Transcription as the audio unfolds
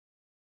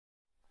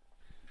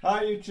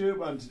Hi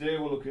YouTube, and today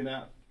we're looking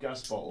at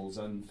gas bottles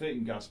and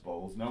fitting gas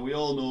bottles. Now we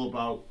all know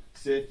about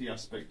safety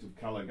aspect of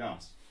calor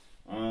gas,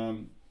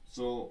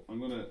 so I'm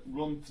going to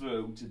run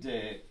through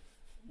today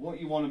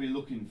what you want to be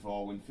looking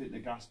for when fitting a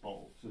gas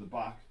bottle to the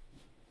back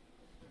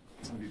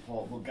of your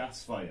portable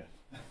gas fire.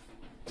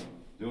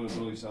 Don't want to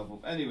blow yourself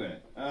up. Anyway,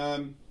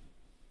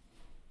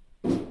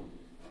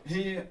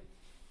 here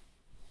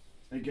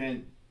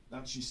again,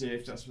 that's your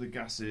safe, that's where the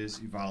gas is,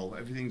 your valve.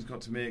 Everything's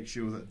got to make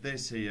sure that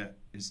this here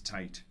is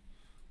tight.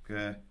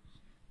 Okay,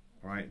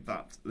 right,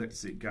 that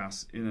lets it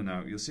gas in and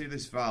out. You'll see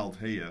this valve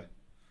here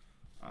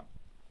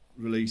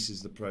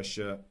releases the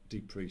pressure,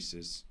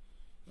 decreases.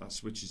 That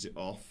switches it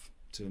off,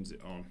 turns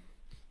it on.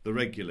 The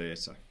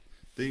regulator.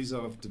 These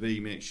have to be,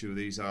 make sure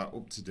these are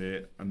up to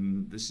date,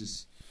 and this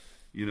is,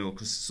 you know,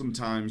 because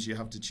sometimes you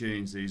have to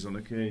change these on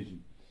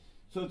occasion.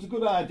 So it's a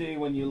good idea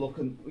when you're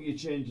looking, you're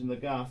changing the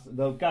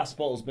gas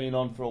bottle's been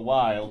on for a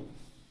while,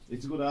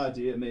 it's a good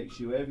idea to make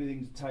sure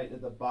everything's tight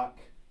at the back,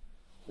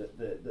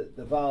 that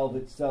the valve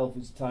itself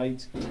is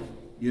tight.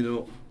 You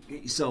know,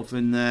 get yourself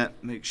in there,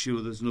 make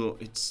sure there's no,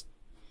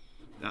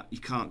 that you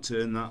can't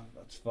turn that,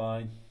 that's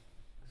fine.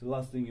 So the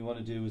last thing you want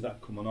to do is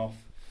that coming off.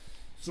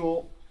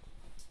 So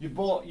you've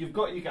got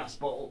your gas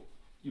bottle,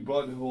 you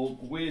brought it home,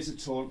 weighs a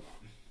ton,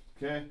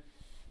 okay?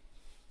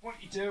 What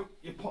you do,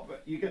 you pop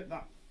it, you get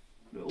that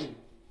little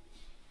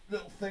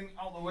thing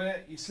out of the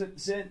way, you slip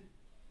this in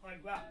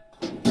like that.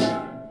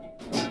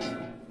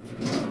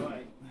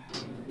 Right.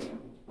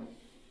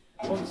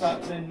 Once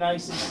that's in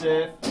nice and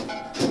safe,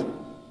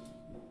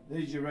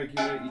 there's your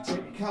regulator. You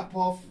take your cap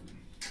off.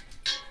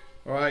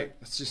 Alright,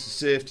 that's just a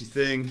safety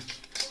thing.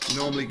 You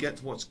normally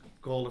get what's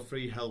called a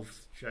free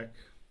health check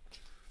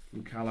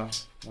from calor.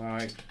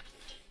 Alright,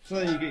 so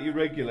then you get your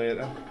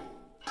regulator.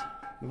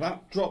 Now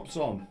that drops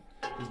on.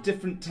 There's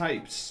different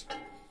types.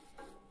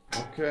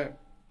 Okay,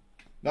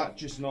 that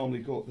just normally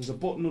goes. There's a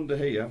button under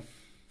here.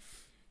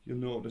 You'll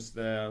notice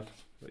there.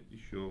 Let you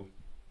show.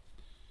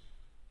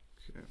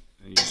 Okay,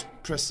 and you just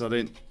press that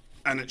in,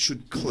 and it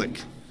should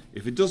click.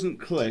 If it doesn't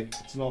click,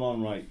 it's not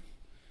on right.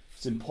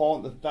 It's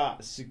important that that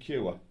is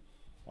secure.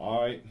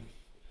 All right.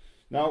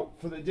 Now,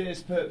 for the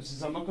day's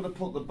purposes, I'm not going to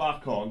put the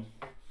back on.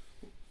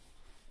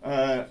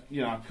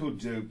 You know, I could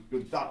do,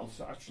 but that'll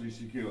actually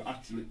secure.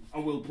 Actually, I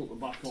will put the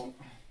back on.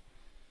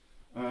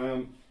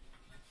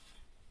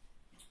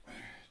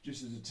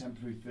 Just as a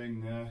temporary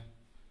thing there.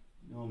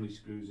 Normally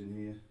screws in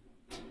here.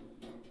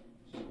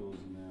 Just goes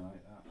in there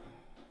like that.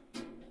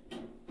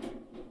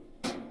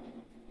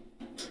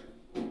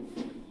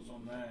 Goes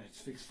on there.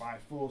 It's fixed by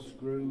 4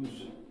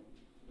 screws.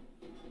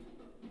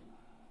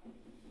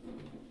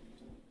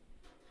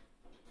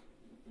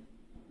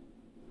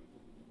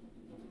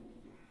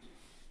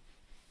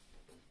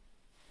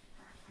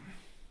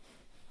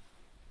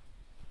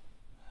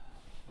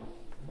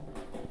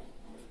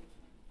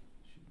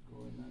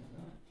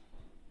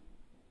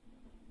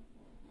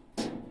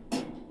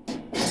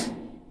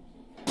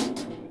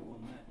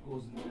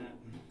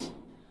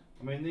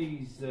 I mean,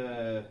 these,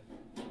 the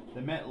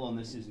metal on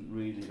this isn't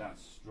really that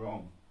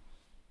strong,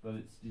 but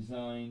it's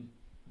designed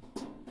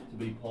to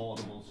be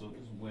portable, so it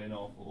doesn't weigh an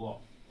awful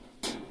lot.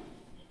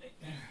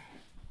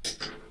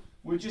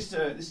 We're just,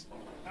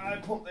 I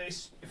put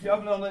this, if you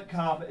have it on the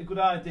carpet, a good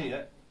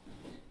idea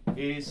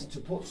is to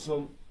put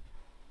some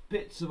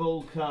bits of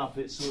old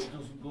carpet so it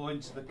doesn't go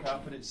into the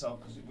carpet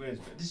itself because it weighs.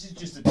 But this is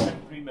just a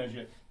temporary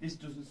measure. This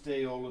doesn't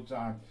stay all the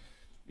time.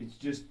 It's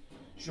just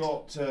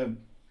short term.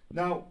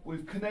 Now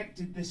we've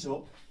connected this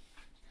up.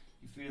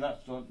 You feel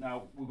that's done.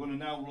 Now we're going to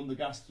now run the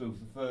gas through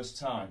for the first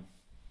time.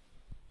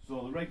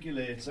 So the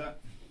regulator,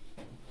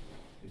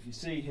 if you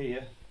see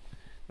here,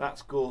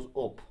 that goes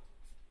up.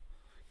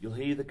 You'll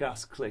hear the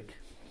gas click.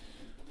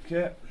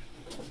 Okay.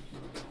 So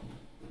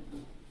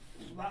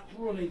that's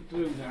running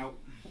through now.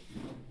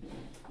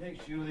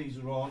 Make sure these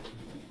are on.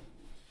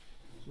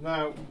 So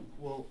now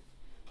we'll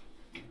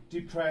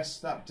depress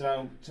that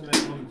down to let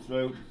it run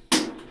through.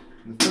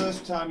 And the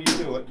first time you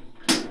do it,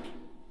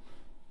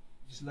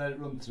 just let it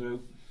run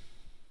through.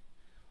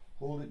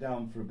 Hold it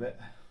down for a bit.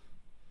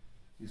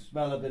 You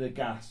smell a bit of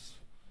gas.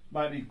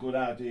 Might be a good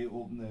idea to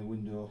open the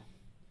window,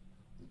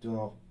 the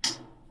door,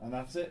 and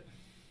that's it.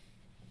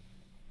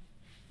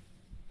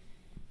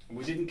 And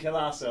we didn't kill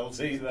ourselves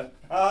either.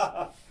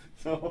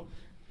 So,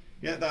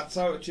 yeah, that's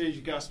how to change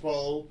your gas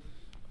bottle.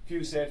 A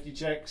few safety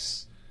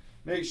checks.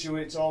 Make sure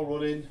it's all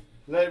running.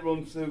 Let it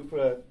run through for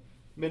a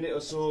minute or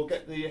so.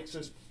 Get the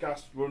excess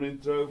gas running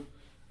through,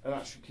 and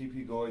that should keep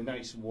you going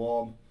nice and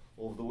warm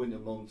over the winter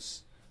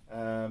months.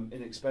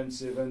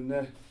 Inexpensive,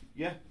 and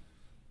yeah,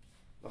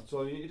 that's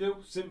all you need to do.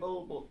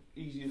 Simple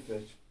but easy to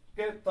fit.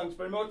 Okay, thanks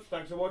very much.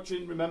 Thanks for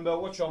watching. Remember,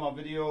 watch all my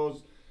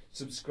videos,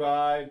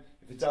 subscribe.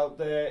 If it's out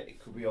there, it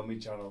could be on my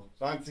channel.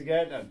 Thanks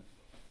again, and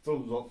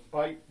thumbs up.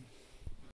 Bye.